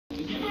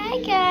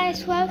Hi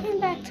guys, welcome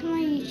back to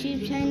my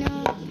YouTube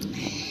channel.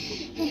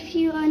 If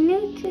you are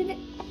new to the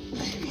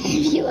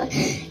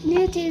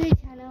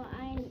channel,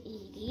 I'm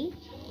Edie.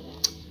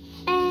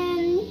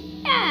 And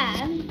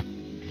yeah,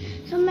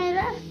 so my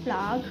last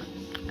vlog,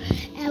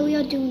 we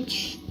are doing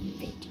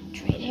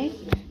trading,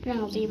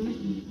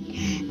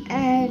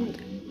 and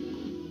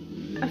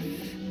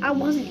I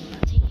wasn't able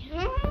to.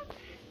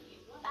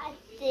 I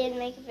did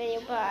make a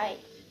video, but I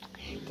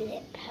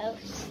didn't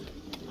post.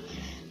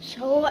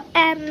 So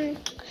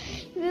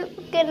you're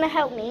gonna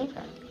help me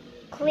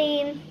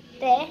clean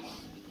this.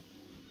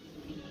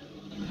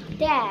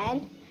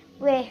 Then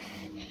with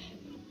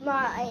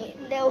my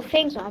little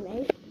things I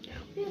made,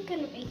 we're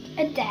gonna make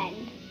a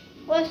den.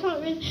 Well, it's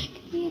not really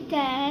gonna be a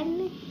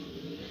den.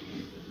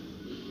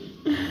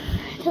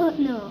 I don't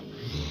know,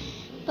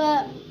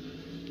 but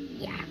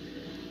yeah,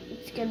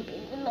 it's gonna be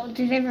a lot of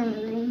living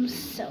rooms.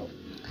 So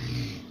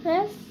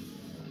let's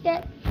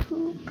get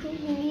to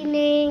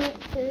cleaning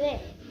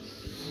this.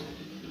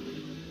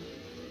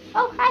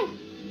 Oh, hi.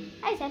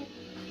 Hi, Sam.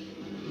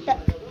 Look.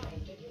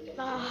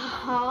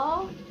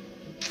 Oh,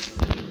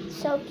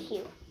 so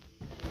cute.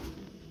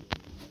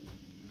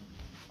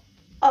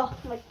 Oh,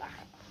 my back.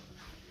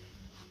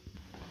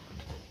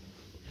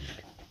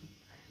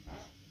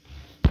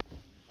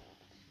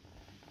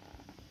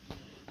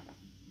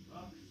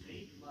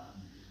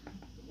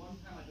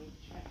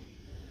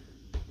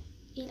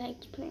 He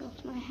likes playing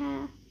with my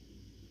hair.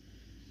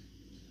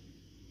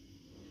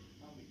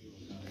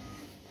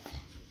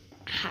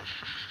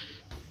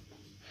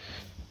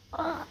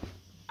 Oh,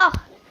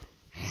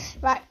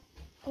 right,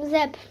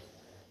 Zeb,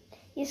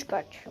 you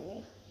scratched for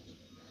me.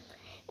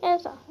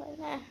 It's all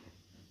in there.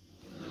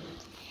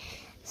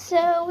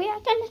 So we are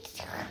going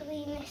to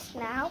clean this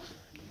now.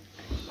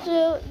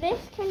 So this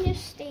can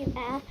just stay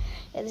there.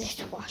 It's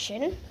just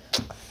washing.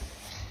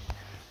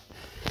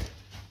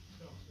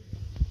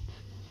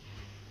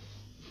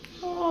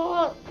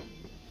 Oh,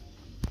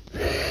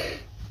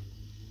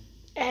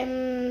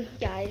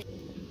 guys,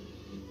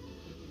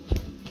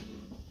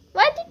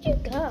 where did you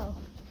go?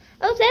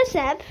 Oh, there's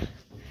Zeb.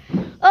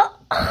 Oh,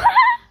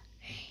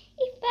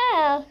 he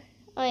fell.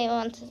 Oh, he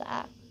wanted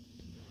that.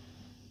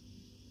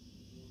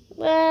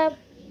 Well,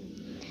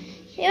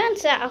 he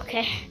wants that.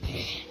 Okay.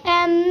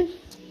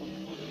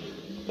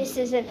 This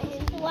is a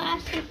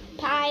last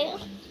pile.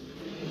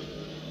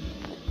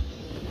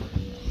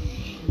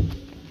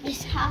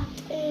 This hat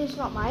is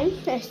not mine.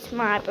 It's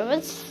my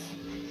brother's.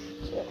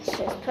 So let's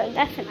just put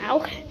that for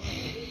now.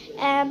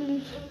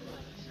 And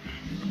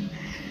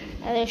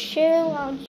the shoe on.